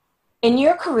In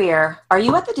your career, are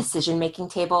you at the decision-making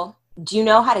table? Do you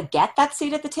know how to get that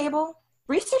seat at the table?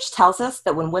 Research tells us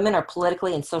that when women are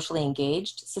politically and socially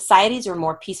engaged, societies are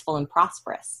more peaceful and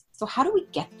prosperous. So how do we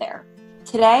get there?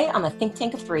 Today on the Think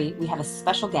Tank of Three, we have a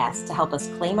special guest to help us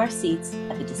claim our seats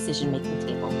at the decision-making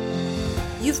table.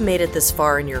 You've made it this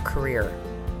far in your career,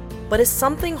 but is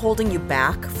something holding you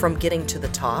back from getting to the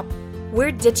top?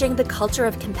 We're ditching the culture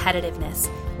of competitiveness.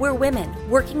 We're women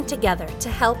working together to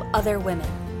help other women.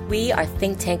 We are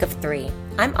Think Tank of Three.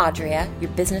 I'm Audria, your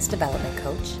business development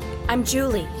coach. I'm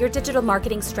Julie, your digital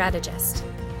marketing strategist.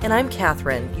 And I'm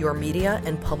Catherine, your media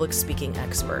and public speaking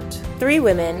expert. Three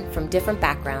women from different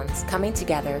backgrounds coming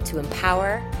together to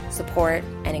empower, support,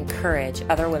 and encourage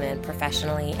other women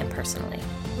professionally and personally.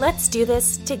 Let's do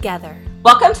this together.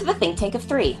 Welcome to the Think Tank of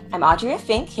Three. I'm Audria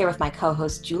Fink, here with my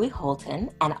co-host Julie Holton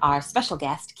and our special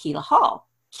guest, Keila Hall.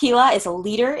 Keila is a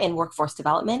leader in workforce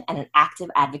development and an active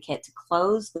advocate to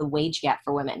close the wage gap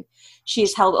for women. She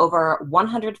has held over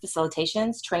 100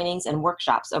 facilitations, trainings, and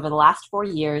workshops over the last 4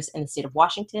 years in the state of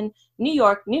Washington, New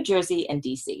York, New Jersey, and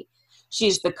DC.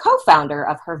 She's the co-founder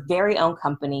of her very own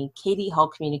company, Katie Hall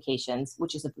Communications,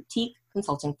 which is a boutique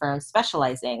consulting firm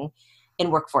specializing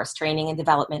in workforce training and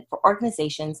development for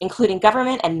organizations, including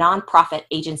government and nonprofit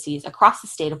agencies across the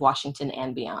state of Washington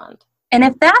and beyond. And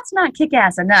if that's not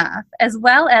kick-ass enough, as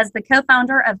well as the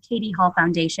co-founder of Katie Hall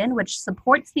Foundation, which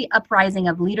supports the uprising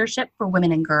of leadership for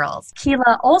women and girls.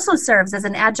 Keila also serves as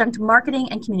an adjunct marketing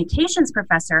and communications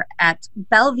professor at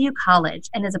Bellevue College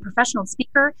and is a professional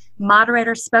speaker,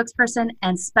 moderator, spokesperson,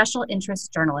 and special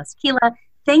interest journalist. Keila,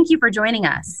 thank you for joining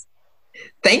us.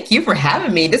 Thank you for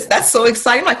having me. That's so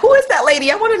exciting. Like, who is that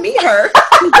lady? I want to meet her.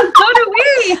 So do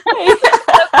we. So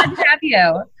good to have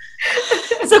you.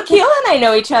 So Keila and I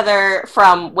know each other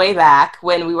from way back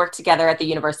when we worked together at the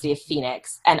University of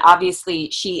Phoenix. And obviously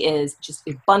she is just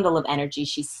a bundle of energy.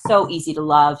 She's so easy to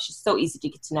love. She's so easy to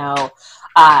get to know.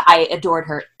 I adored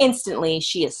her instantly.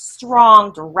 She is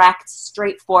strong, direct,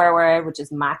 straightforward, which is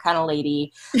my kind of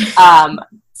lady.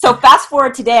 So fast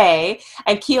forward today,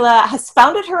 and Keila has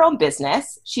founded her own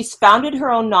business. She's founded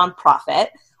her own nonprofit.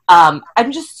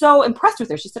 I'm just so impressed with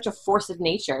her. She's such a force of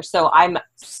nature. So I'm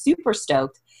super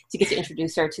stoked to get to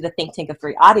introduce her to the Think Tank of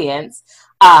Three audience,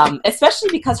 especially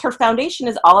because her foundation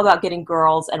is all about getting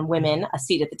girls and women a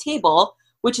seat at the table,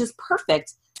 which is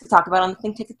perfect to talk about on the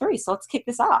Think Tank of Three. So let's kick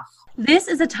this off. This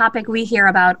is a topic we hear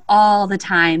about all the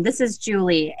time. This is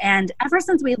Julie. And ever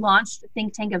since we launched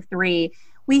Think Tank of Three,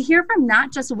 we hear from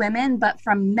not just women, but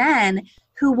from men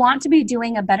who want to be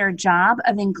doing a better job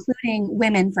of including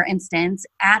women, for instance,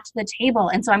 at the table.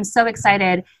 And so I'm so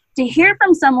excited to hear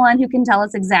from someone who can tell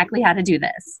us exactly how to do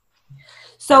this.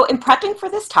 So in prepping for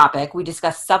this topic, we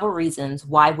discussed several reasons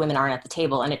why women aren't at the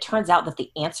table, and it turns out that the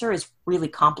answer is really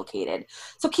complicated.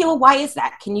 So Keila, why is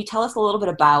that? Can you tell us a little bit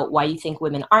about why you think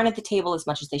women aren't at the table as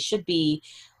much as they should be?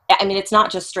 I mean, it's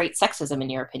not just straight sexism in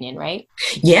your opinion, right?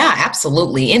 Yeah,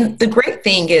 absolutely. And the great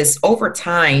thing is over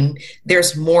time,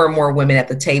 there's more and more women at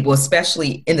the table,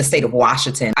 especially in the state of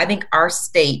Washington. I think our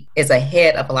state is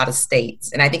ahead of a lot of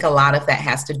states. And I think a lot of that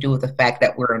has to do with the fact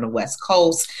that we're on the West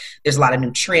Coast. There's a lot of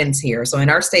new trends here. So in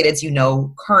our state, as you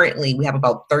know, currently we have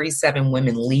about 37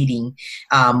 women leading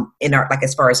in our, like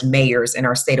as far as mayors in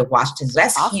our state of Washington. So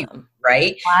that's awesome. Huge.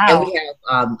 Right. Wow. And we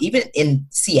have, even in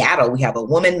Seattle, we have a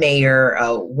woman mayor,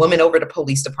 a woman over the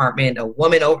police department, a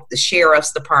woman over the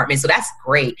sheriff's department. So that's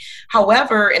great.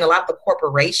 However, in a lot of the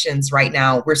corporations right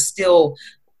now, we're still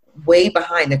way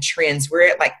behind the trends. We're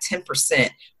at like 10%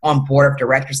 on board of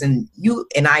directors. And you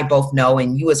and I both know,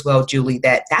 and you as well, Julie,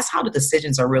 that that's how the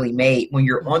decisions are really made when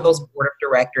you're on those board of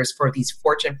directors for these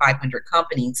Fortune 500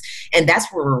 companies. And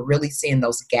that's where we're really seeing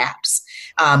those gaps.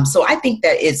 So I think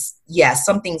that yes,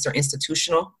 some things are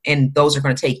institutional and those are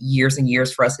going to take years and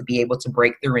years for us to be able to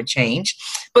break through and change.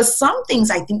 But some things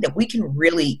I think that we can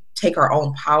really take our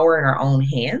own power in our own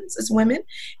hands as women,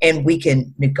 and we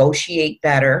can negotiate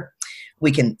better.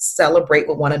 We can celebrate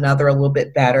with one another a little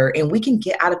bit better, and we can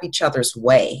get out of each other's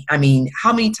way. I mean,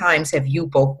 how many times have you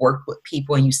both worked with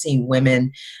people and you've seen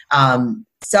women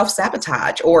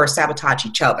self-sabotage or sabotage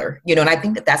each other? You know, and I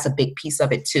think that that's a big piece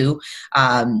of it too.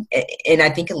 And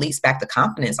I think it leads back to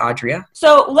confidence, Audria.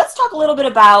 So let's talk a little bit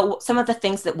about some of the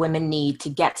things that women need to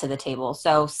get to the table.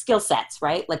 So skill sets,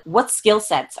 right? Like what skill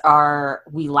sets are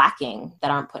we lacking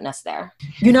that aren't putting us there?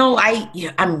 You know, I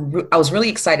was really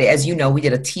excited. As you know, we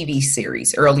did a TV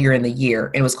series earlier in the year.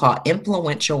 And it was called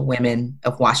Influential Women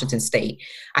of Washington State.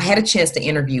 I had a chance to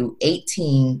interview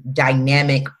 18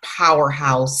 dynamic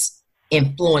powerhouse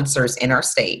influencers in our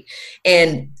state.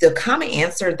 And the common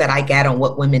answer that I get on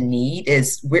what women need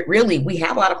is we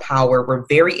have a lot of power. We're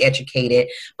very educated,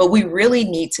 but we really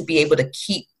need to be able to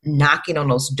keep knocking on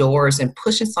those doors and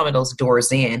pushing some of those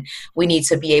doors in. We need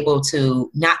to be able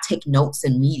to not take notes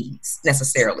in meetings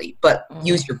necessarily, but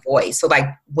use your voice. So like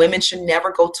women should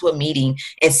never go to a meeting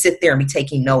and sit there and be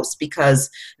taking notes, because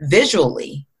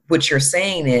visually what you're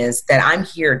saying is that I'm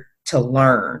here to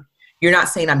learn. You're not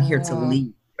saying I'm here to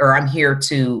lead, or I'm here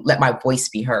to let my voice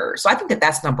be heard. So I think that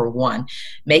that's number one,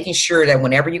 making sure that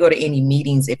whenever you go to any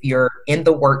meetings, if you're in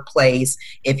the workplace,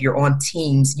 if you're on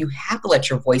teams, you have to let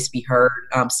your voice be heard,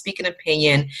 speak an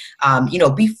opinion,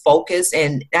 be focused.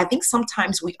 And I think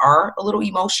sometimes we are a little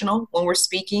emotional when we're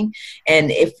speaking. And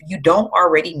if you don't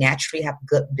already naturally have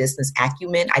good business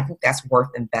acumen, I think that's worth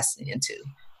investing into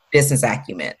business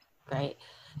acumen. Right.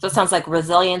 So it sounds like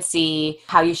resiliency,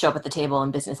 how you show up at the table,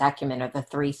 and business acumen are the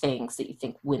three things that you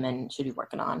think women should be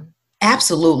working on.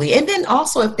 Absolutely. And then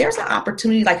also, if there's an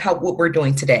opportunity like what we're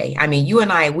doing today, I mean, you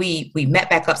and I, we met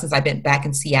back up since I've been back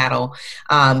in Seattle.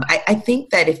 I think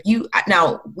that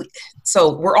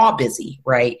so we're all busy,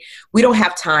 right? We don't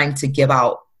have time to give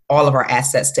out all of our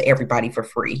assets to everybody for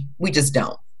free. We just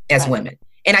don't, as women.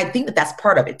 And I think that that's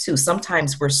part of it too.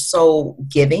 Sometimes we're so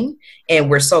giving and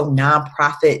we're so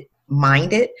nonprofit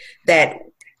minded that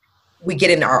we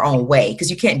get in our own way, because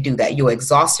you can't do that. You'll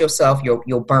exhaust yourself.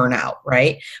 You'll burn out.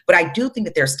 Right. But I do think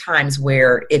that there's times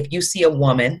where if you see a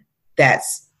woman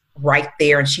that's right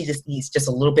there and she just needs just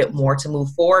a little bit more to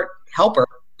move forward, help her.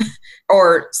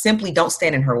 Or simply don't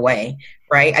stand in her way,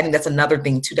 right? I think that's another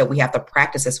thing too that we have to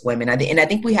practice as women. And I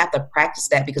think we have to practice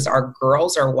that because our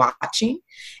girls are watching,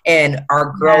 and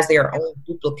our girls, they are only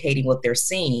duplicating what they're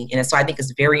seeing. And so I think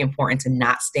it's very important to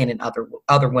not stand in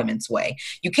other women's way.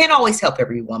 You can't always help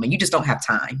every woman. You just don't have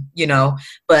time,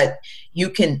 but you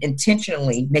can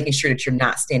intentionally making sure that you're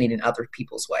not standing in other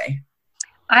people's way.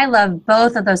 I love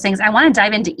both of those things. I want to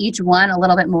dive into each one a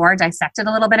little bit more, dissect it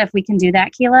a little bit if we can do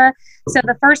that, Keila. So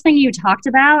the first thing you talked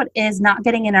about is not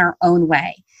getting in our own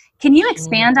way. Can you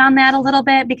expand on that a little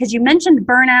bit? Because you mentioned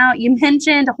burnout, you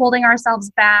mentioned holding ourselves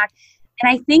back.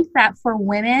 And I think that for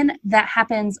women, that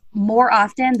happens more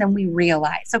often than we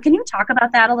realize. So can you talk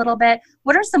about that a little bit?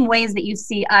 What are some ways that you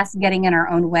see us getting in our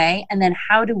own way? And then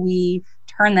how do we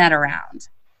turn that around?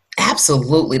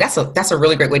 Absolutely. That's a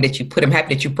really great way that you put them.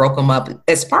 Happy that you broke them up.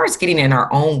 As far as getting in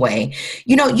our own way,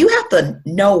 you have to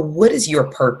know what is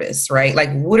your purpose, right?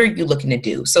 Like, what are you looking to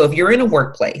do? So if you're in a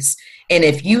workplace and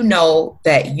if you know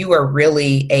that you are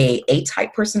really a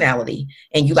A-type personality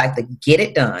and you like to get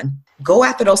it done, go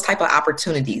after those type of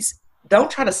opportunities.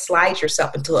 Don't try to slide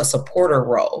yourself into a supporter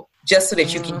role just so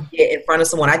that you can get in front of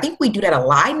someone. I think we do that a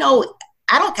lot.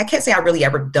 I can't say I really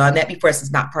ever done that before.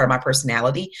 It's not part of my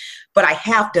personality, but I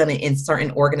have done it in certain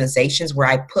organizations where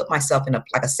I put myself in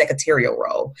a secretarial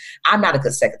role. I'm not a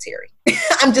good secretary.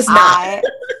 I'm just not.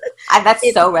 That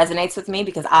so resonates with me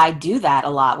because I do that a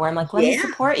lot where I'm like, let me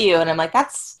support you. And I'm like,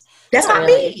 that's not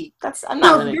me. I'm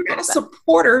not really you're not a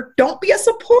supporter. Don't be a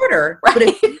supporter. Right? But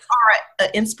if you are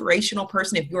an inspirational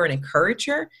person, if you're an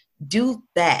encourager, do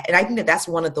that. And I think that that's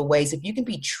one of the ways, if you can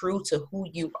be true to who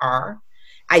you are,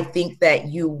 I think that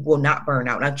you will not burn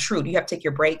out. Now, true, do you have to take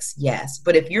your breaks? Yes.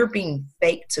 But if you're being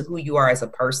fake to who you are as a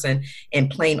person and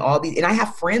playing all these, and I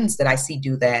have friends that I see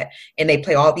do that, and they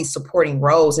play all these supporting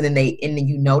roles, and then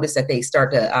you notice that they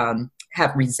start to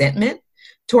have resentment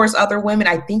towards other women.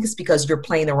 I think it's because you're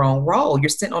playing the wrong role. You're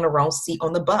sitting on the wrong seat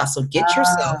on the bus. So get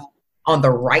yourself on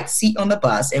the right seat on the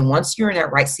bus. And once you're in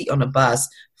that right seat on the bus,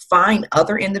 find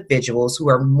other individuals who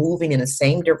are moving in the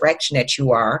same direction that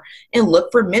you are, and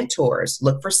look for mentors,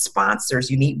 look for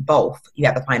sponsors. You need both. You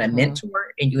have to find a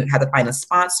mentor and you have to find a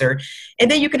sponsor. And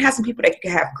then you can have some people that you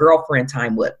can have girlfriend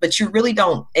time with, but you really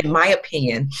don't, in my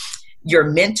opinion, your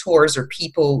mentors are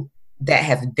people that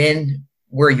have been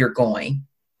where you're going.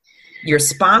 Your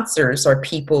sponsors are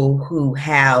people who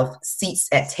have seats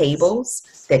at tables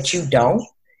that you don't,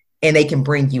 and they can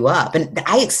bring you up. And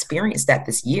I experienced that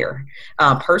this year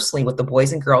personally with the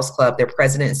Boys and Girls Club, their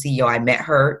president and CEO. I met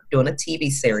her doing a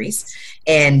TV series,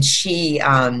 and she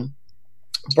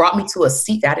brought me to a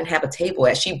seat that I didn't have a table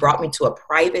at. She brought me to a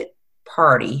private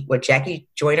party with Jackie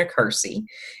Joyner-Kersee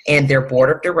and their board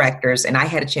of directors. And I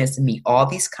had a chance to meet all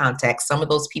these contacts. Some of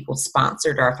those people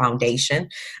sponsored our foundation.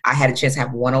 I had a chance to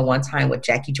have one-on-one time with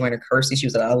Jackie Joyner-Kersee. She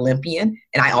was an Olympian,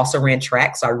 and I also ran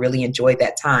track. So I really enjoyed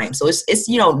that time. So it's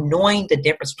knowing the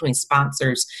difference between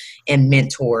sponsors and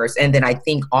mentors. And then I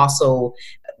think also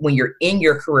when you're in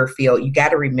your career field, you got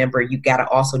to remember, you got to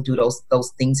also do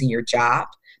those things in your job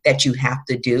that you have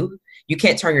to do. You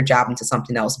can't turn your job into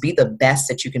something else. Be the best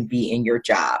that you can be in your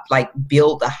job. Like,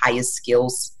 build the highest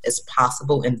skills as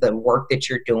possible in the work that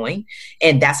you're doing.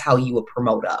 And that's how you will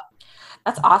promote up.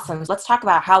 That's awesome. Let's talk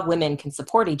about how women can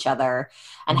support each other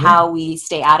and how we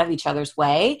stay out of each other's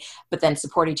way, but then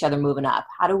support each other moving up.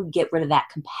 How do we get rid of that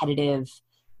competitive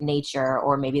nature,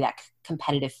 or maybe that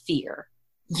competitive fear?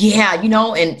 Yeah,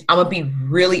 and I'm going to be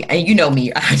really, and you know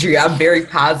me, Audrey, I'm very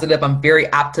positive. I'm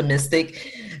very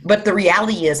optimistic. But the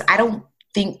reality is, I don't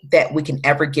think that we can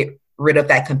ever get rid of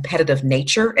that competitive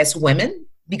nature as women,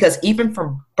 because even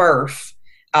from birth,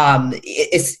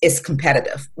 it's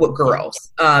competitive with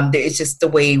girls. It's just the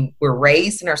way we're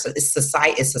raised in our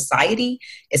society,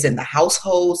 it's in the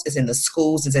households, it's in the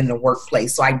schools, it's in the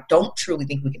workplace. So I don't truly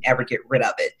think we can ever get rid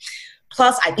of it.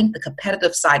 Plus, I think the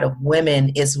competitive side of women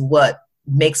is what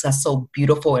makes us so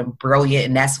beautiful and brilliant.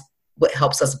 And that's what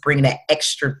helps us bring that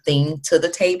extra thing to the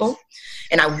table.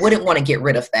 And I wouldn't want to get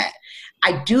rid of that.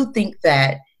 I do think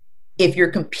that if you're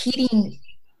competing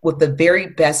with the very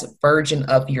best version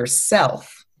of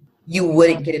yourself, you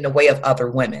wouldn't get in the way of other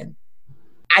women.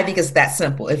 I think it's that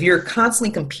simple. If you're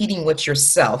constantly competing with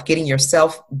yourself, getting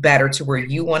yourself better to where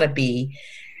you want to be,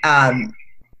 on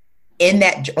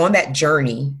that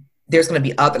journey, there's going to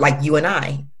be other, like you and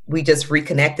I. We just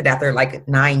reconnected after like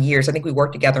 9 years. I think we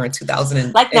worked together in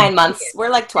 2000. Like 9 months. We're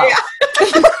like 12.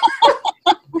 Yeah.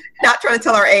 Not trying to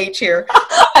tell our age here.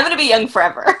 I'm going to be young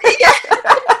forever. Yeah.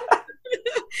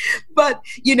 But,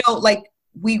 like,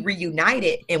 we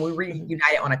reunited, and we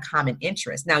reunited on a common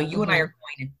interest. Now, you and I are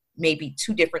going in maybe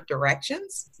two different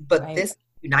directions, but this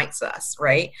unites us,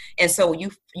 right? And so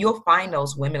you'll find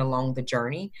those women along the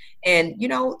journey, and,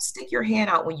 stick your hand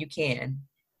out when you can.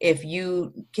 If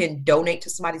you can donate to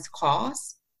somebody's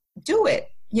cause, do it,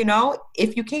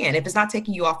 if you can, if it's not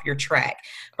taking you off your track.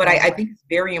 But I think it's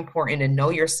very important to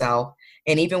know yourself.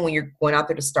 And even when you're going out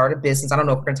there to start a business, I don't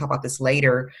know if we're going to talk about this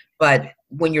later, but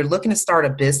when you're looking to start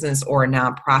a business or a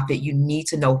nonprofit, you need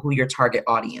to know who your target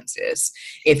audience is.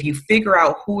 If you figure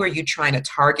out who are you trying to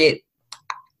target,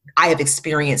 I have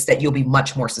experienced that you'll be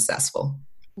much more successful.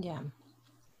 Yeah.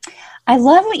 I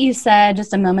love what you said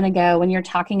just a moment ago when you're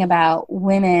talking about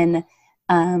women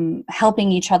helping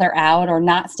each other out or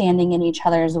not standing in each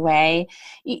other's way.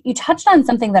 You touched on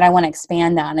something that I want to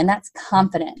expand on, and that's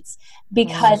confidence.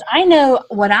 Because I know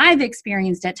what I've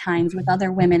experienced at times with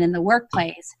other women in the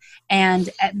workplace, and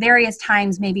at various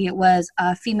times maybe it was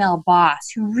a female boss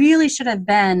who really should have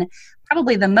been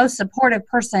probably the most supportive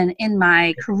person in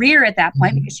my career at that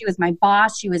point, because she was my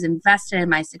boss, she was invested in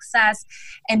my success,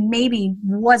 and maybe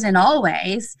wasn't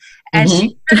always as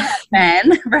she should have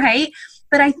been, right?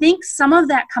 But I think some of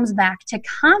that comes back to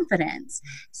confidence.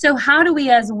 So how do we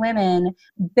as women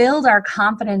build our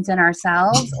confidence in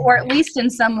ourselves, or at least in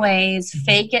some ways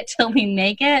fake it till we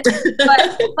make it,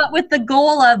 but with the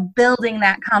goal of building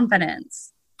that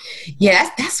confidence?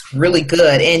 Yeah, that's really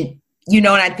good. And and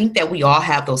I think that we all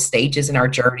have those stages in our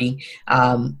journey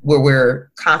where we're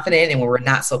confident and where we're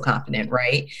not so confident,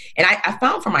 right? And I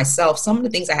found for myself, some of the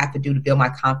things I have to do to build my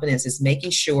confidence is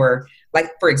making sure, like,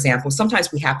 for example, sometimes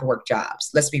we have to work jobs.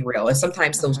 Let's be real. And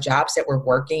sometimes those jobs that we're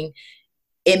working,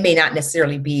 it may not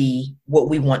necessarily be what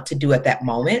we want to do at that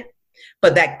moment,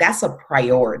 but that's a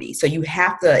priority. So you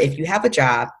have to, if you have a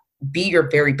job, be your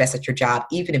very best at your job,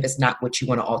 even if it's not what you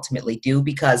want to ultimately do,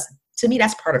 because to me,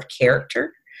 that's part of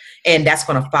character. And that's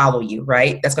going to follow you,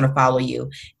 right? That's going to follow you.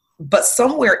 But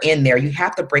somewhere in there, you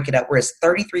have to break it up where it's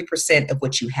 33% of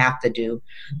what you have to do,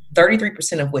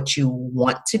 33% of what you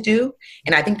want to do.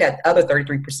 And I think that other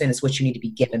 33% is what you need to be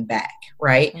given back,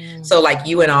 right? So like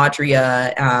you and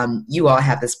Audria, you all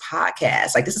have this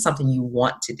podcast. Like, this is something you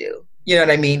want to do. You know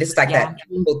what I mean? This is like that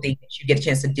beautiful thing that you get a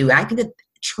chance to do. And I think that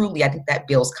truly, I think that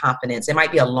builds confidence. It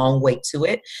might be a long way to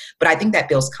it, but I think that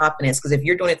builds confidence, because if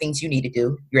you're doing the things you need to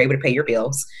do, you're able to pay your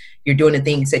bills. You're doing the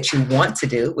things that you want to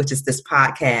do, which is this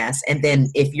podcast. And then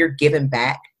if you're giving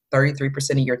back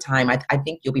 33% of your time, I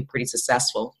think you'll be pretty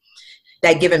successful.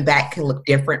 That giving back can look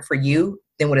different for you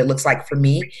than what it looks like for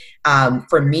me.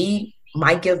 For me,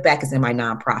 my give back is in my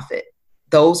nonprofit.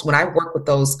 When I work with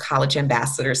those college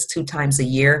ambassadors 2 times a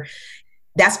year,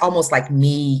 that's almost like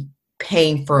me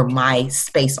paying for my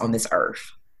space on this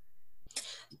earth.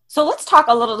 So let's talk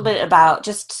a little bit about,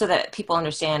 just so that people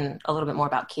understand a little bit more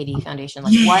about Katie Foundation.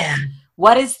 Like,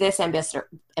 what is this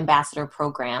ambassador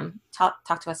program?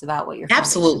 Talk to us about what your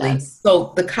absolutely does.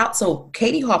 So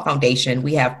Katie Hall Foundation,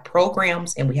 we have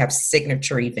programs and we have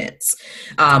signature events.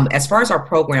 As far as our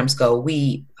programs go,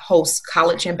 we host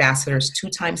college ambassadors 2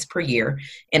 times per year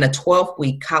in a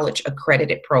 12-week college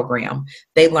accredited program.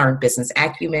 They learn business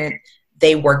acumen.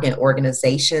 They work in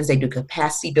organizations. They do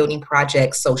capacity building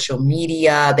projects, social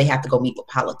media. They have to go meet with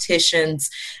politicians.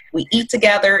 We eat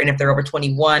together. And if they're over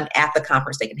 21 at the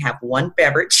conference, they can have one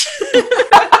beverage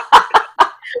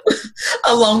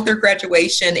along their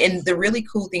graduation. And the really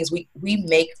cool things, we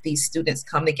make these students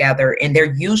come together, and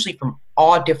they're usually from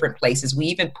all different places. We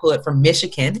even put from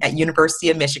Michigan, at University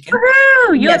of Michigan.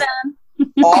 Woo-hoo, yes,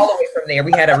 all the way from there.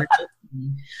 We had a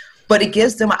but it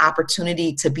gives them an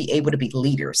opportunity to be able to be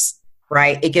leaders,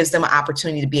 right? It gives them an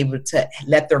opportunity to be able to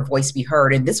let their voice be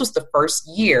heard. And this was the first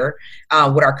year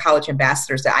with our college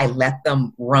ambassadors that I let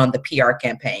them run the PR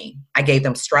campaign. I gave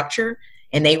them structure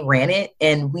and they ran it.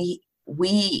 And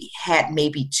we had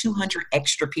maybe 200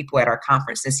 extra people at our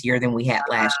conference this year than we had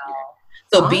last year.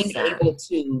 So being able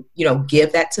to,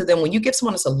 give that to them, when you give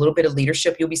someone else a little bit of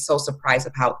leadership, you'll be so surprised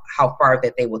of how far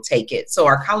that they will take it. So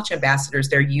our college ambassadors,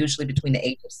 they're usually between the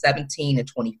age of 17 and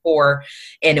 24.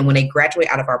 And then when they graduate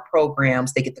out of our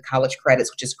programs, they get the college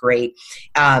credits, which is great.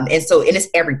 And it's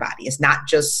everybody. It's not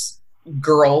just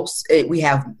girls. We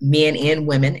have men and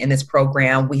women in this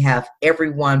program. We have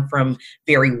everyone from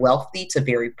very wealthy to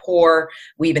very poor.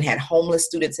 We even had homeless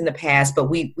students in the past, but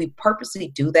we purposely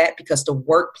do that because the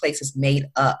workplace is made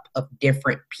up of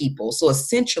different people. So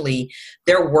essentially,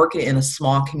 they're working in a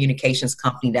small communications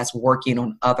company that's working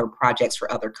on other projects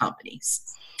for other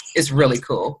companies. It's really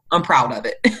cool. I'm proud of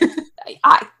it.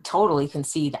 I totally can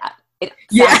see that. It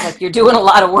sounds like you're doing a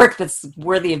lot of work that's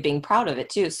worthy of being proud of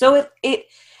it too. So it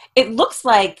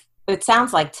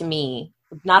sounds like to me,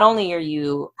 not only are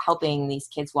you helping these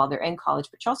kids while they're in college,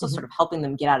 but you're also sort of helping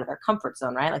them get out of their comfort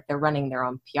zone, right? Like they're running their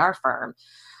own PR firm.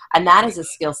 And that is a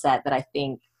skill set that I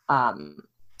think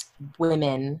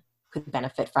women could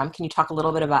benefit from. Can you talk a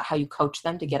little bit about how you coach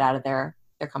them to get out of their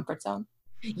comfort zone?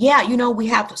 Yeah, we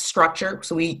have structure.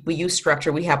 So we use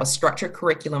structure. We have a structured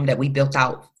curriculum that we built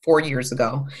out 4 years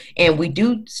ago. And we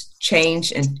do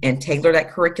change and tailor that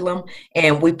curriculum.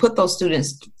 And we put those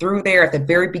students through there at the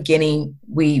very beginning.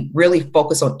 We really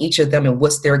focus on each of them and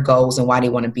what's their goals and why they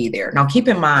want to be there. Now, keep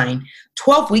in mind,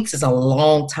 12 weeks is a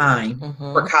long time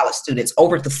for college students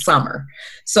over the summer.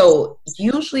 So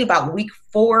usually about week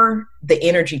 4, the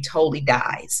energy totally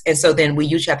dies. And so then we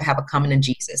usually have to have a coming to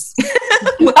Jesus.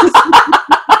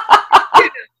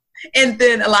 And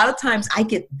then a lot of times I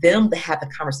get them to have the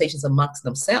conversations amongst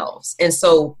themselves. And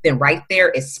so then right there,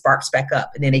 it sparks back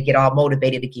up and then they get all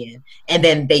motivated again. And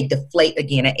then they deflate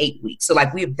again at 8 weeks. So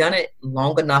like we've done it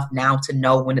long enough now to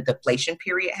know when the deflation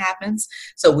period happens.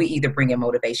 So we either bring in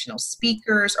motivational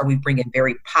speakers or we bring in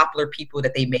very popular people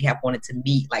that they may have wanted to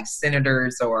meet, like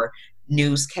senators or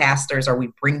newscasters, or we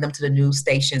bring them to the news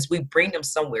stations. We bring them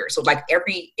somewhere. So like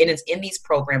in these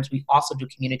programs, we also do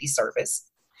community service.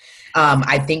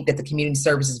 I think that the community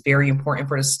service is very important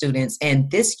for the students. And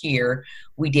this year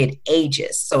we did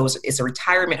Aegis. So it's a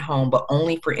retirement home, but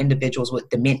only for individuals with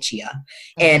dementia.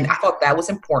 And I thought that was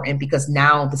important because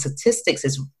now the statistics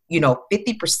is,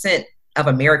 50% of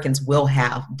Americans will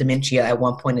have dementia at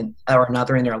one point or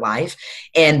another in their life.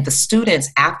 And the students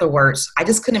afterwards, I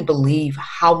just couldn't believe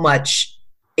how much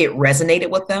it resonated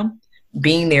with them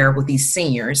being there with these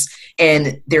seniors,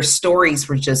 and their stories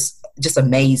were just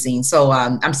amazing. So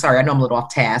I'm sorry, I know I'm a little off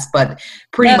task, but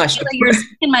pretty much. You're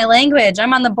speaking my language.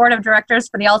 I'm on the board of directors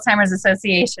for the Alzheimer's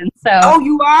Association. So oh,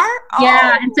 you are? Oh.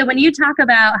 Yeah. And so when you talk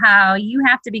about how you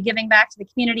have to be giving back to the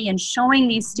community and showing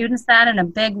these students that in a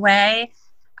big way,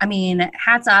 I mean,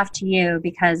 hats off to you,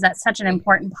 because that's such an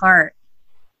important part.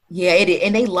 Yeah, it is.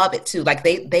 And they love it too. Like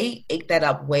they ate that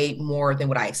up way more than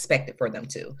what I expected for them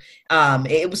to.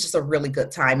 It was just a really good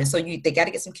time. And so they got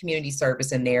to get some community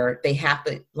service in there. They have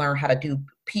to learn how to do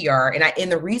PR.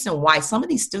 And the reason why some of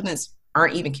these students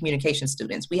aren't even communication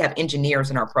students, we have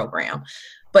engineers in our program.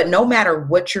 But no matter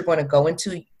what you're going to go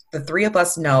into, the three of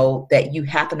us know that you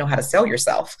have to know how to sell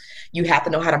yourself. You have to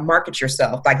know how to market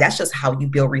yourself. Like that's just how you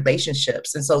build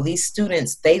relationships. And so these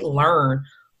students, they learn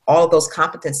all of those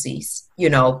competencies,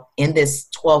 in this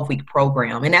 12-week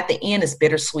program. And at the end, it's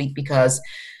bittersweet because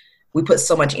we put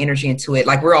so much energy into it.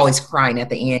 Like we're always crying at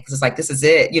the end because it's like, this is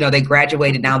it. They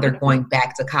graduated. Now they're going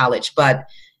back to college. But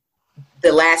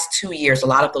the last 2 years, a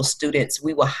lot of those students,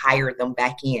 we will hire them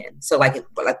back in. So like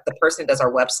the person that does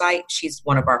our website, she's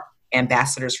one of our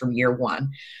ambassadors from year 1.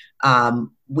 And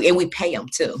we pay them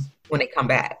too when they come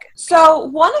back. So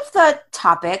one of the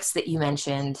topics that you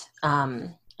mentioned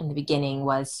in the beginning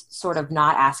was sort of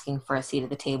not asking for a seat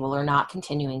at the table or not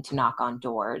continuing to knock on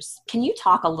doors. Can you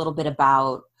talk a little bit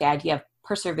about the idea of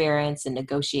perseverance and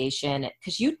negotiation?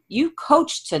 Because you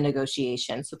coach to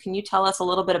negotiation. So can you tell us a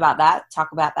little bit about that?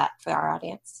 Talk about that for our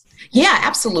audience. Yeah,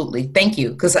 absolutely. Thank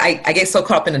you. Because I get so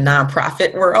caught up in the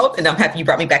nonprofit world, and I'm happy you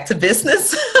brought me back to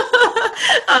business.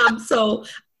 So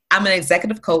I'm an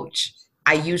executive coach.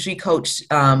 I usually coach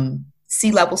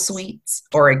C-level suites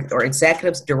or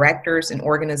executives, directors, and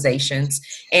organizations.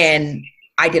 And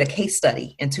I did a case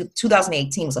study in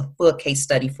 2018 was a full case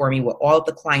study for me with all of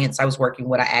the clients I was working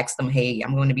with. I asked them, hey,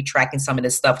 I'm going to be tracking some of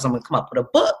this stuff, so I'm going to come up with a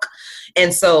book.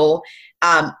 And so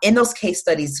in those case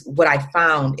studies, what I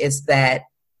found is that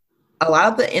a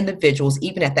lot of the individuals,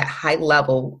 even at that high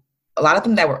level, a lot of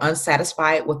them that were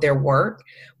unsatisfied with their work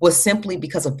was simply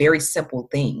because of very simple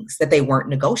things that they weren't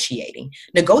negotiating.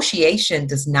 Negotiation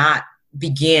does not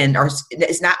begin, or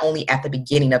it's not only at the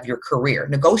beginning of your career.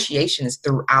 Negotiation is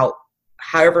throughout.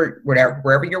 However,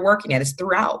 wherever you're working at, is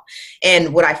throughout.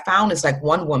 And what I found is like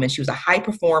one woman, she was a high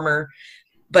performer,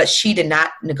 but she did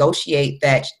not negotiate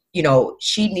that, you know,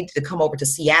 she needed to come over to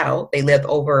Seattle. They lived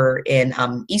over in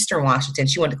Eastern Washington.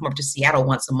 She wanted to come over to Seattle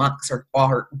once a month because all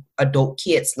her adult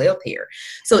kids lived here.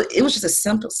 So it was just as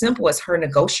simple as her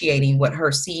negotiating with her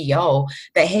CEO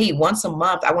that, hey, once a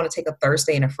month, I want to take a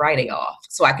Thursday and a Friday off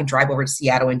so I can drive over to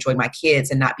Seattle, enjoy my kids,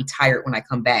 and not be tired when I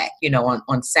come back, you know,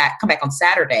 come back on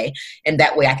Saturday. And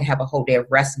that way I can have a whole day of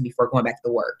resting before going back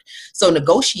to work. So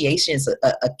negotiation is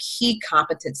a key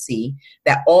competency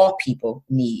that all people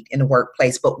need in the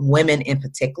workplace, but women in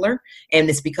particular. And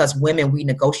it's because women, we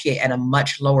negotiate at a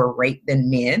much lower rate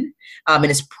than men. And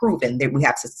it's proven that we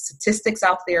have statistics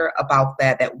out there about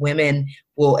that women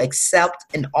will accept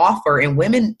an offer, and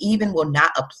women even will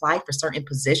not apply for certain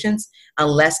positions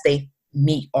unless they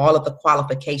meet all of the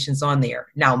qualifications on there.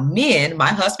 Now, men, my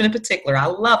husband in particular, I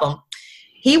love him.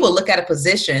 He will look at a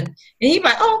position and he's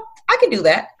like, oh, I can do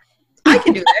that. I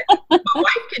can do that. My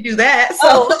wife can do that.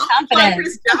 So I'm applying for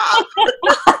this job.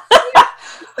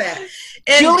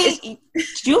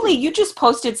 Julie, you just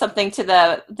posted something to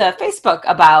the Facebook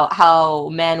about how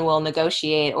men will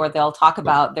negotiate, or they'll talk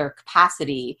about their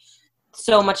capacity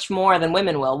so much more than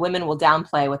women will. Women will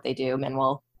downplay what they do. Men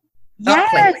will.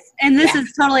 Yes, and this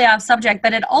is totally off subject,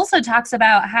 but it also talks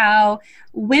about how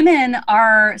women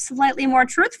are slightly more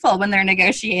truthful when they're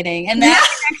negotiating, and that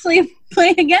can actually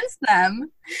play against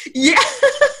them. Yeah.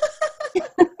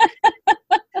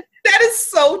 That is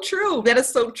so true. That is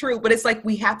so true. But it's like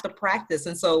we have to practice.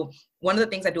 And so one of the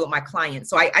things I do with my clients,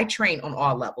 so I train on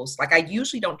all levels. Like I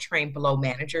usually don't train below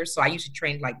managers. So I usually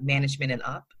train like management and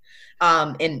up.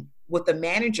 And with the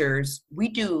managers,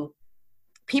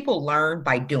 people learn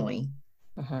by doing.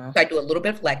 So I do a little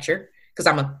bit of lecture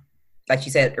because like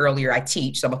you said earlier, I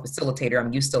teach, so I'm a facilitator.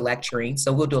 I'm used to lecturing.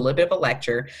 So we'll do a little bit of a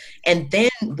lecture. And then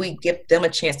we give them a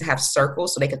chance to have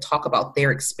circles so they could talk about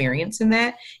their experience in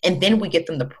that. And then we get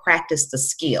them to practice the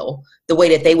skill the way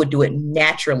that they would do it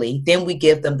naturally. Then we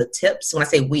give them the tips. When I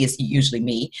say we, it's usually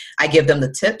me. I give them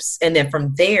the tips. And then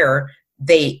from there,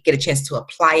 they get a chance to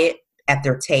apply it at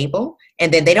their table.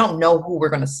 And then they don't know who we're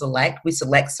going to select. We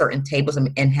select certain tables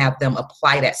and have them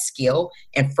apply that skill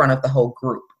in front of the whole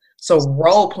group. So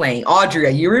role playing,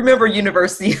 Audria, you remember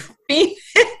University of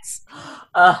Phoenix?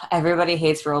 Everybody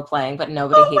hates role playing, but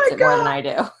nobody hates it more than I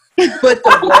do. But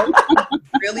the role play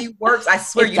really works. I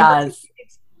swear, it does.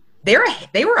 They were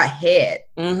ahead.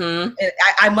 Mm-hmm. And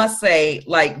I must say,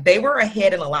 like, they were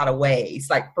ahead in a lot of ways.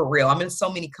 Like, for real, I'm in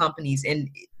so many companies, and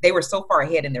they were so far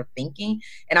ahead in their thinking.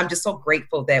 And I'm just so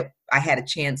grateful that I had a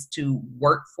chance to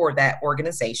work for that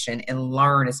organization and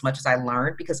learn as much as I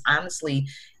learned, because honestly,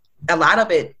 a lot of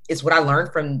it is what I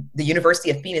learned from the University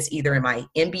of Phoenix, either in my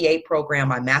MBA program,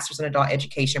 my Master's in Adult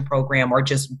Education program, or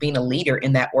just being a leader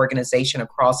in that organization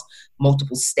across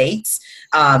multiple states.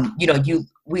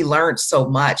 We learned so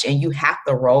much, and you have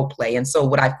to role play. And so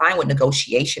what I find with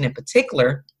negotiation in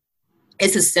particular,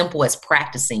 it's as simple as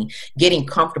practicing, getting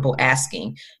comfortable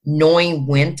asking, knowing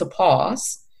when to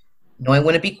pause, knowing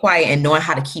when to be quiet, and knowing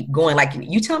how to keep going. Like,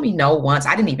 you tell me no once,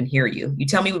 I didn't even hear you. You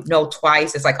tell me no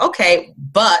twice, it's like, okay,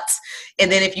 but,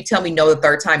 and then if you tell me no the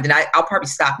third time, then I'll probably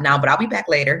stop now, but I'll be back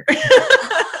later.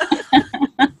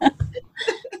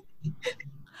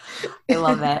 I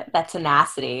love it. That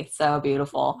tenacity. So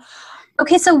beautiful.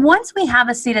 Okay, so once we have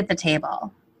a seat at the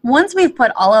table, once we've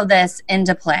put all of this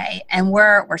into play and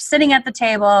we're sitting at the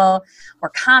table, we're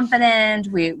confident,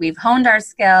 we've honed our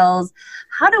skills,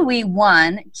 how do we,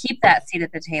 one, keep that seat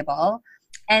at the table,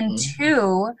 and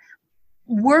two,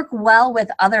 work well with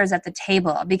others at the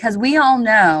table? Because we all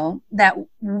know that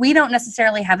we don't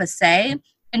necessarily have a say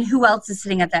in who else is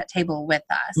sitting at that table with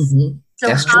us. Mm-hmm. So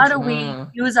that's how do we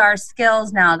use our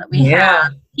skills now that we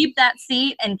have, keep that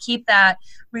seat and keep that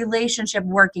relationship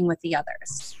working with the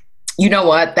others? You know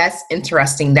what? That's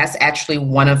interesting. That's actually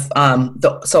one of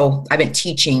so I've been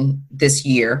teaching this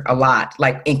year a lot,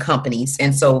 like in companies.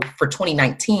 And so for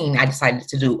 2019, I decided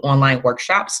to do online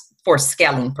workshops for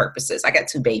scaling purposes. I got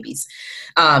 2 babies.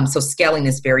 So scaling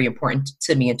is very important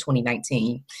to me in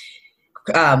 2019.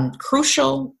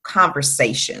 Crucial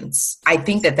conversations. I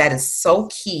think that is so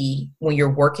key when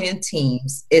you're working in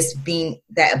teams, is being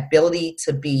that ability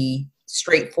to be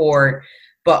straightforward,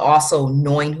 but also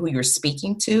knowing who you're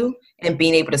speaking to and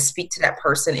being able to speak to that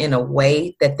person in a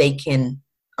way that they can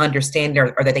understand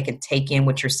or that they can take in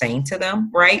what you're saying to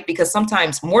them, right? Because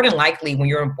sometimes, more than likely, when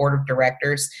you're on board of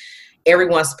directors,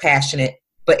 everyone's passionate,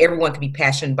 but everyone can be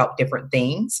passionate about different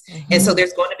things. Mm-hmm. And so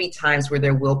there's going to be times where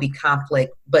there will be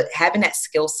conflict, but having that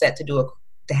skill set to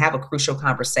have a crucial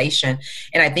conversation.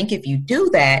 And I think if you do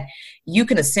that, you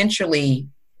can essentially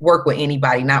work with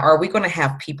anybody. Now, are we going to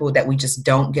have people that we just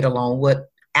don't get along with?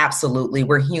 Absolutely.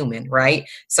 We're human, right?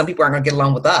 Some people aren't going to get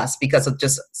along with us because of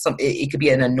just it could be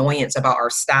an annoyance about our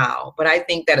style. But I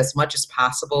think that as much as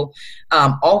possible,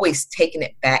 always taking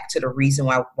it back to the reason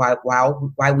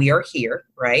why we are here,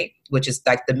 right? Which is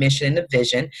like the mission and the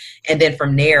vision. And then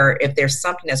from there, if there's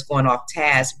something that's going off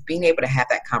task, being able to have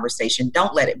that conversation,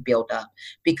 don't let it build up,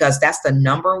 because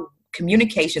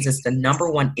communications is the number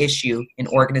one issue in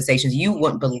organizations. You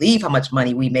wouldn't believe how much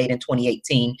money we made in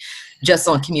 2018 just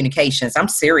on communications. I'm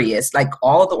serious. Like,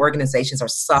 all of the organizations are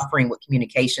suffering with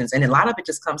communications. And a lot of it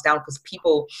just comes down because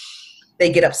people, they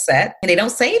get upset and they don't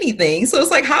say anything. So it's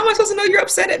like, how am I supposed to know you're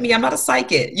upset at me? I'm not a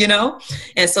psychic,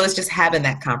 And so it's just having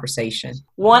that conversation.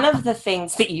 One of the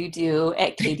things that you do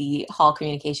at Katie Hall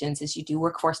Communications is you do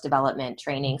workforce development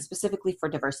training specifically for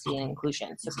diversity and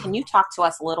inclusion. So can you talk to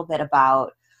us a little bit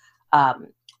about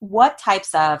what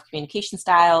types of communication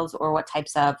styles or what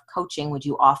types of coaching would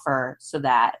you offer so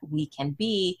that we can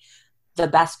be the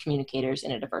best communicators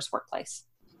in a diverse workplace?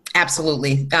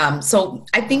 Absolutely. So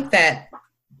I think that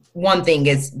one thing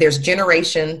is there's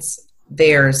generations,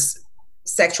 there's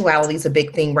sexuality is a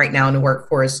big thing right now in the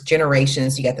workforce.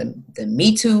 Generations, you got the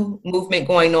Me Too movement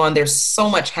going on. There's so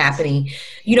much happening.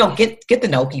 Get to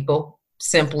know people.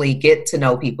 Simply get to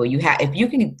know people. If you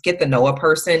can get to know a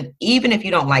person, even if you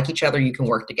don't like each other, you can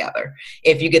work together.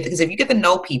 Because if you get to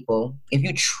know people, if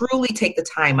you truly take the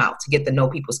time out to get to know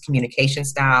people's communication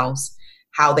styles,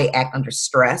 how they act under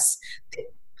stress.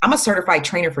 I'm a certified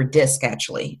trainer for DISC,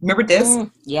 actually. Remember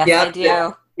DISC? Yes, yep. I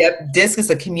do. Yep. DISC is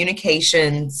a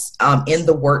communications in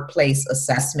the workplace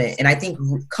assessment. And I think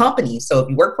companies, so if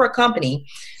you work for a company,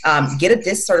 get a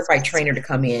DISC certified trainer to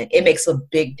come in. It makes a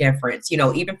big difference,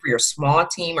 even for your small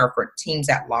team or for teams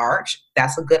at large.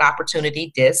 That's a good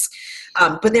opportunity, DISC.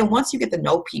 But then once you get to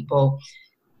know people,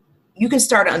 you can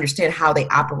start to understand how they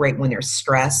operate when they're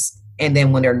stressed and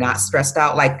then when they're not stressed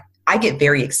out. Like, I get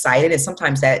very excited, and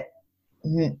sometimes that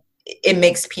it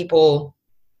makes people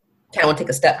kind of want to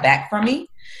take a step back from me.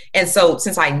 And so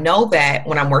since I know that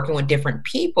when I'm working with different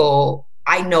people,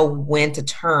 I know when to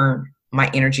turn my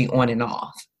energy on and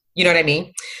off. You know what I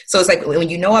mean? So it's like when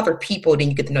you know other people, then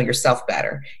you get to know yourself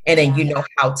better. And then you know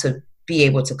how to be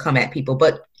able to come at people.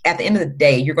 But at the end of the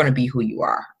day, you're going to be who you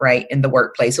are, right, in the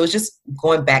workplace. So it's just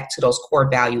going back to those core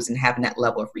values and having that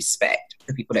level of respect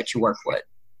for people that you work with.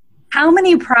 How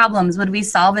many problems would we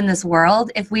solve in this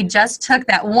world if we just took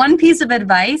that one piece of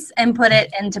advice and put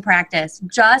it into practice?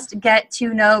 Just get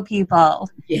to know people.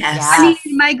 Yes. I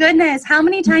mean, my goodness, how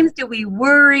many times do we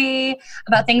worry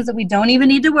about things that we don't even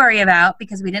need to worry about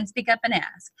because we didn't speak up and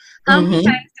ask? How many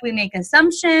times do we make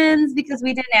assumptions because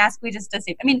we didn't ask, we just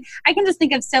assumed? I mean, I can just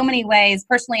think of so many ways,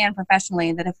 personally and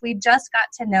professionally, that if we just got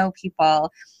to know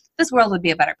people, this world would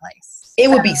be a better place. It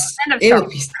would be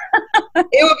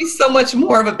so much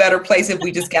more of a better place if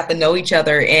we just got to know each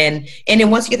other, and then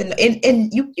once you get to know,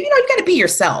 and you got to be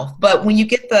yourself. But when you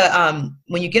get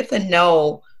to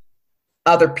know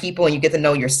other people and you get to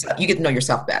know yourself, you get to know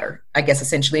yourself better, I guess,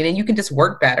 essentially, and then you can just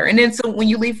work better. And then so when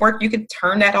you leave work, you can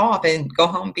turn that off and go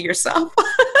home and be yourself.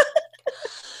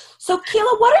 So,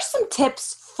 Keila, what are some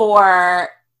tips for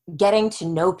getting to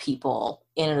know people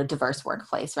in a diverse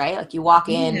workplace, right? Like, you walk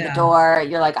in the door,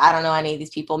 you're like, I don't know any of these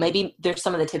people. Maybe there's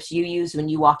some of the tips you use when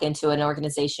you walk into an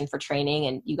organization for training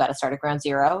and you got to start at ground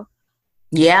zero.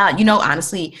 Yeah.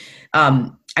 Honestly,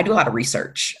 I do a lot of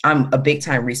research. I'm a big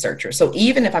time researcher. So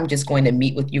even if I'm just going to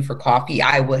meet with you for coffee,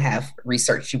 I will have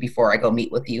researched you before I go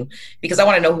meet with you, because I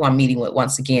want to know who I'm meeting with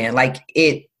once again. Like,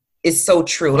 it is so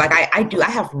true. Like,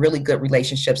 I have really good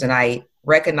relationships, and I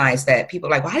recognize that people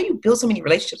are like, well, how do you build so many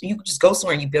relationships? You can just go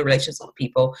somewhere and you build relationships with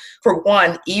people. For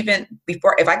one, even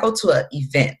before, if I go to an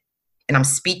event and I'm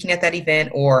speaking at that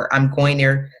event, or I'm going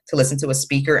there to listen to a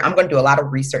speaker, I'm going to do a lot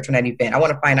of research on that event. I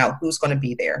want to find out who's going to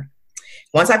be there.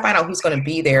 Once I find out who's going to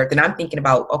be there, then I'm thinking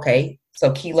about, okay, so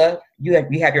Keila, you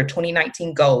have your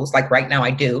 2019 goals. Like right now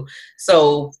I do.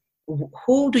 So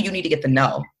who do you need to get to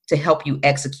know to help you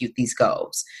execute these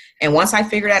goals. And once I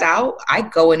figure that out, I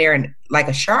go in there and like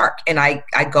a shark, and I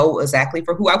go exactly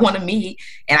for who I want to meet,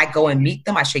 and I go and meet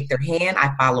them. I shake their hand.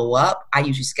 I follow up. I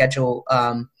usually schedule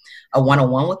a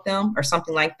one-on-one with them or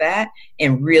something like that,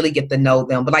 and really get to know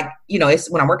them. But like, it's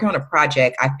when I'm working on a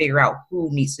project, I figure out who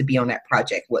needs to be on that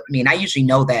project with me. And I usually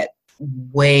know that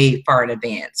way far in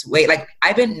advance. Like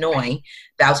I've been knowing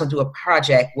that I was going to do a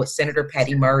project with Senator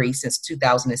Patty Murray since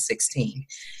 2016.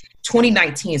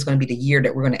 2019 is going to be the year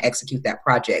that we're going to execute that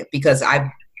project, because I've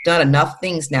done enough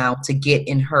things now to get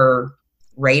in her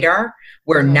radar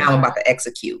where now I'm about to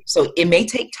execute. So it may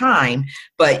take time,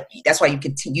 but that's why you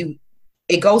continue.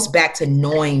 It goes back to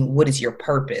knowing what is your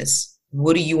purpose.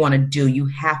 What do you want to do? You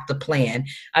have to plan.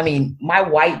 I mean, my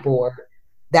whiteboard,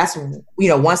 that's,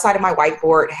 one side of my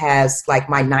whiteboard has like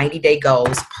my 90-day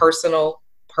goals,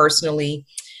 personally,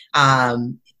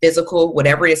 physical,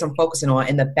 whatever it is I'm focusing on.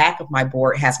 And the back of my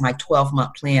board has my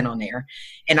 12-month plan on there.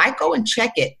 And I go and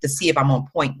check it to see if I'm on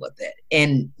point with it.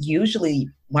 And usually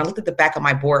when I looked at the back of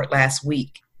my board last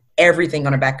week, everything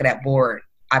on the back of that board,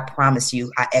 I promise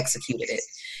you, I executed it.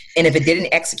 And if it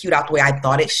didn't execute out the way I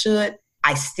thought it should,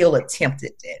 I still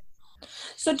attempted it.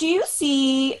 So do you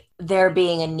see there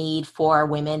being a need for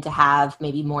women to have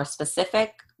maybe more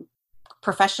specific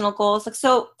professional goals? Like,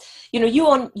 so, you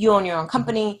own your own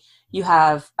company, you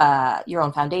have your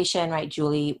own foundation, right?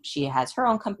 Julie, she has her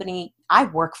own company. I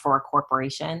work for a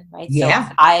corporation, right? Yeah.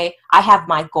 So I have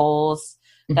my goals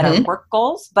that are work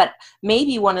goals, but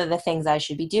maybe one of the things I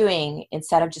should be doing,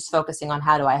 instead of just focusing on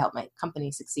how do I help my company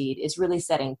succeed, is really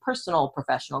setting personal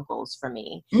professional goals for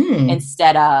me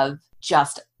instead of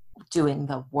just doing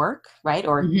the work, right?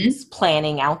 Or just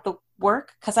planning out the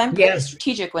work. Because I'm pretty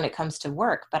strategic when it comes to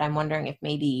work, but I'm wondering if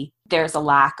maybe there's a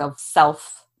lack of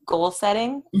self goal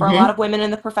setting for a lot of women in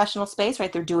the professional space,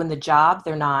 right? They're doing the job.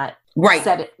 They're not right.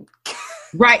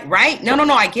 Right. No.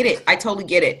 I get it. I totally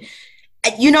get it.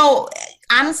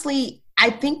 Honestly, I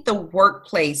think the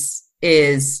workplace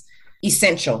is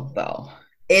essential, though.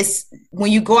 It's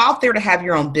when you go out there to have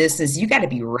your own business, you got to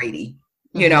be ready,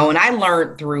 and I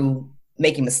learned through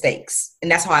making mistakes,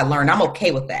 and that's how I learned. I'm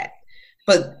okay with that,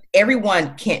 but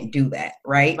everyone can't do that,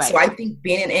 right? So I think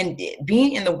being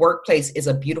in the workplace is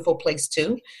a beautiful place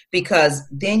too, because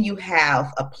then you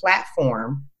have a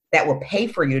platform that will pay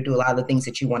for you to do a lot of the things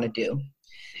that you want to do.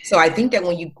 So I think that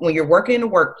when you're working in the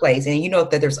workplace and you know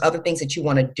that there's other things that you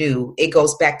want to do, it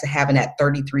goes back to having that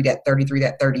 33.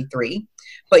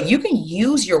 But you can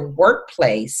use your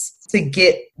workplace to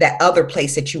get that other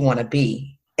place that you want to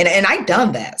be. And I've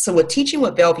done that. So with teaching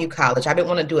with Bellevue College, I've been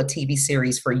wanting to do a TV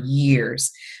series for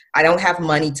years. I don't have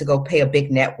money to go pay a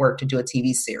big network to do a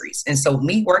TV series. And so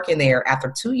me working there,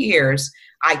 after 2 years,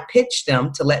 I pitched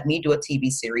them to let me do a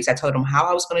TV series. I told them how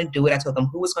I was going to do it. I told them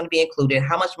who was going to be included,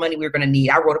 how much money we were going to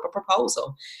need. I wrote up a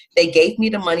proposal. They gave me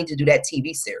the money to do that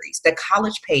TV series. The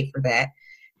college paid for that.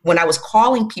 When I was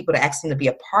calling people to ask them to be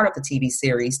a part of the TV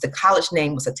series, the college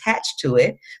name was attached to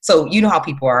it. So you know how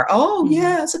people are, oh,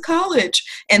 yeah, it's a college.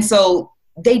 And so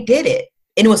they did it.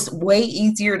 And it was way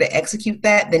easier to execute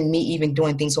that than me even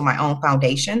doing things with my own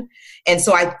foundation. And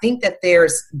so I think that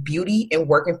there's beauty in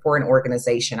working for an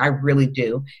organization. I really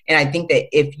do. And I think that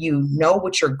if you know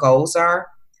what your goals are,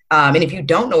 and if you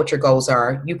don't know what your goals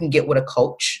are, you can get with a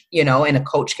coach, and a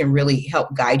coach can really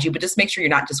help guide you. But just make sure you're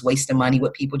not just wasting money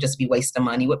with people, just be wasting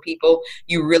money with people.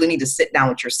 You really need to sit down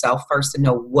with yourself first to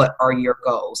know what are your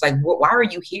goals. Like, why are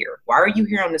you here? Why are you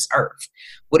here on this earth?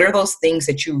 What are those things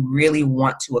that you really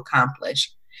want to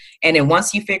accomplish? And then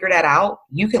once you figure that out,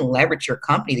 you can leverage your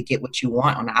company to get what you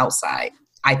want on the outside,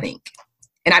 I think.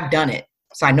 And I've done it,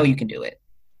 so I know you can do it.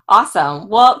 Awesome.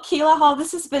 Well, Keila Hall,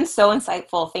 this has been so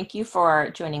insightful. Thank you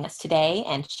for joining us today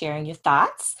and sharing your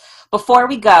thoughts. Before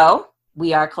we go,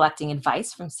 we are collecting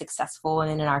advice from successful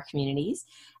women in our communities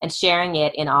and sharing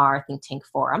it in our Think Tank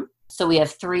forum. So we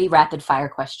have 3 rapid fire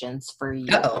questions for you.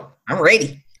 Uh-oh, I'm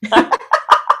ready.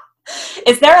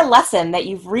 Is there a lesson that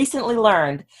you've recently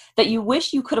learned that you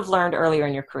wish you could have learned earlier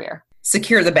in your career?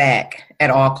 Secure the bag at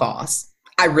all costs.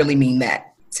 I really mean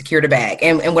that. Secure the bag.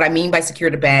 And what I mean by secure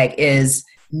the bag is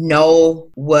know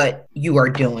what you are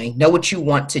doing, know what you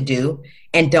want to do,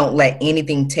 and don't let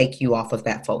anything take you off of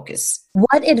that focus.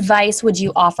 What advice would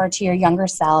you offer to your younger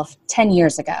self 10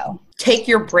 years ago? Take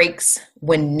your breaks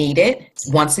when needed.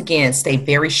 Once again, stay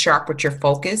very sharp with your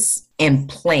focus and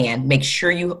plan. Make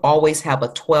sure you always have a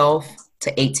 12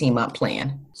 to 18-month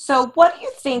plan. So what do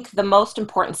you think the most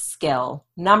important skill,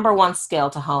 number one skill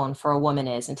to hone for a woman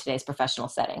is in today's professional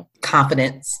setting?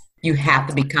 Confidence. You have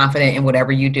to be confident in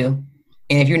whatever you do.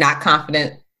 And if you're not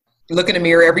confident, look in the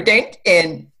mirror every day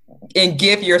and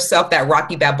give yourself that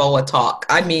Rocky Balboa talk.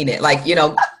 I mean it. Like,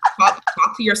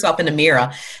 talk to yourself in the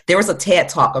mirror. There was a TED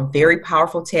Talk, a very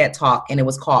powerful TED Talk, and it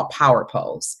was called Power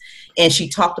Pose. And she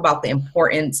talked about the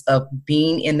importance of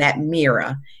being in that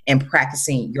mirror and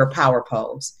practicing your power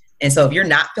pose. And so if you're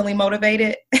not feeling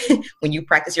motivated, when you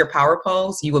practice your power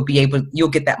pose, you'll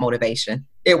get that motivation.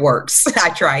 It works. I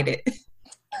tried it.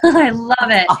 I love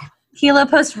it.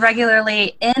 Keila posts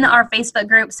regularly in our Facebook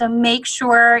group, so make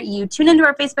sure you tune into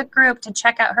our Facebook group to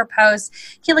check out her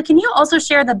posts. Keila, can you also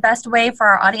share the best way for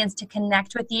our audience to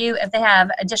connect with you if they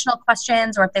have additional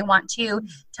questions or if they want to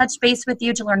touch base with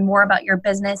you to learn more about your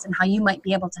business and how you might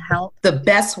be able to help? The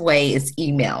best way is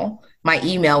email. My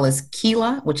email is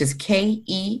Keila, which is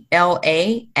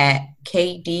KELA at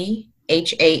KDHALL.com.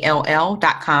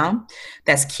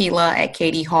 That's Keila at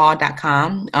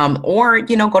KDHall.com. Or,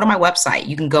 go to my website.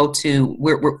 You can go to,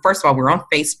 first of all, we're on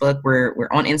Facebook, we're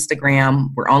on Instagram,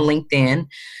 we're on LinkedIn.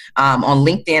 On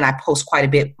LinkedIn, I post quite a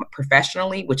bit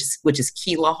professionally, which is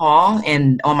Keila Hall.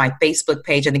 And on my Facebook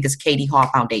page, I think it's Katie Hall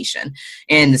Foundation.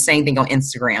 And the same thing on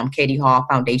Instagram, Katie Hall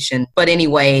Foundation. But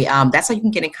anyway, that's how you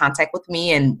can get in contact with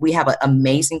me. And we have an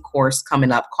amazing course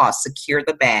coming up called Secure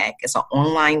the Bag. It's an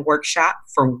online workshop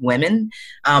for women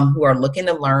who are looking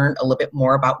to learn a little bit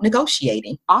more about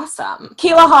negotiating. Awesome.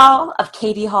 Keila Hall of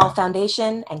Katie Hall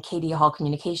Foundation and Katie Hall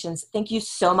Communications, thank you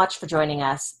so much for joining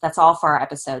us. That's all for our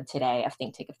episode today of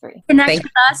Think Tank of 3. Connect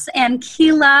with us and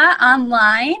Keila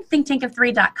online,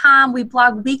 thinktankof3.com. We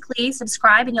blog weekly.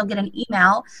 Subscribe and you'll get an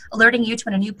email alerting you to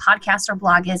when a new podcast or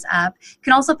blog is up. You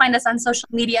can also find us on social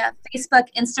media, Facebook,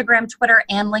 Instagram, Twitter,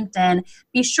 and LinkedIn.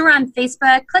 Be sure on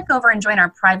Facebook, click over and join our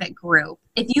private group.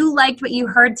 If you liked what you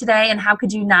heard today, and how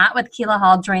could you not with Keila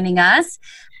Hall joining us,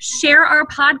 share our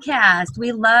podcast.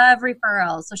 We love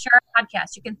referrals, so share our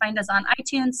podcast. You can find us on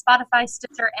iTunes, Spotify,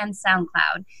 Stitcher, and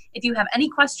SoundCloud. If you have any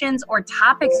questions or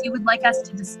topics you would like us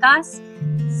to discuss,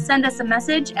 send us a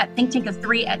message at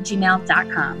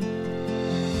thinktankof3@gmail.com.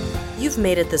 You've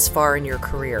made it this far in your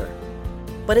career,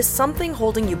 but is something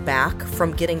holding you back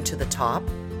from getting to the top?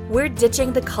 We're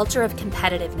ditching the culture of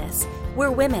competitiveness. We're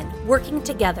women working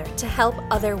together to help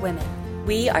other women.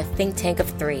 We are Think Tank of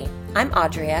 3. I'm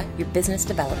Audria, your business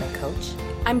development coach.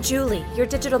 I'm Julie, your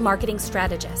digital marketing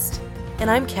strategist. And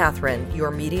I'm Catherine,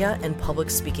 your media and public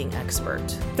speaking expert.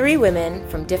 3 women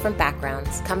from different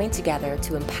backgrounds coming together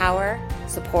to empower,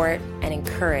 support, and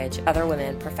encourage other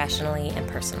women professionally and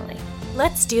personally.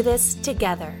 Let's do this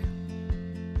together.